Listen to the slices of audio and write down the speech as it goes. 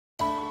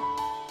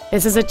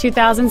This is a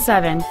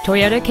 2007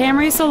 Toyota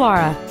Camry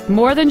Solara.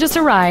 More than just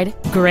a ride,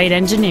 great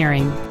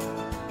engineering.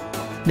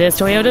 This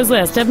Toyota's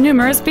list of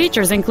numerous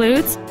features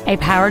includes a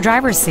power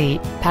driver's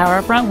seat,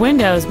 power front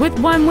windows with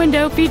one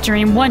window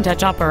featuring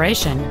one-touch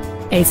operation,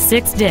 a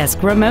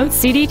 6-disc remote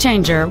CD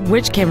changer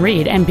which can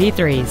read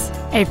MP3s,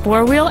 a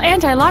 4-wheel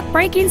anti-lock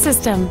braking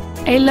system,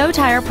 a low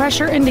tire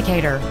pressure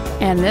indicator,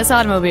 and this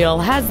automobile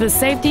has the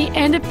safety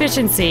and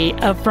efficiency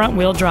of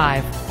front-wheel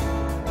drive.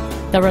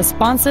 The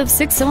responsive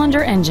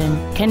 6-cylinder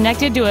engine,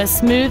 connected to a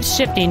smooth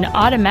shifting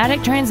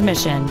automatic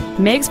transmission,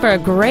 makes for a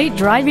great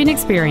driving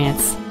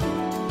experience.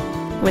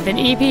 With an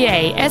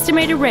EPA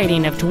estimated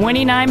rating of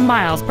 29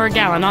 miles per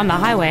gallon on the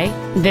highway,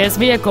 this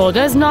vehicle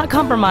does not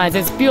compromise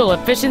its fuel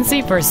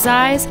efficiency for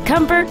size,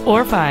 comfort,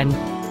 or fun.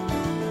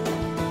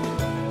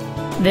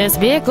 This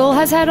vehicle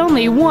has had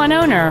only one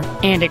owner,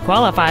 and it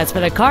qualifies for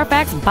the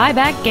Carfax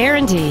buyback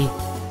guarantee.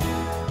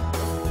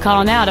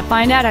 Call now to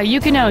find out how you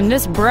can own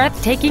this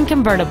breathtaking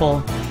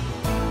convertible.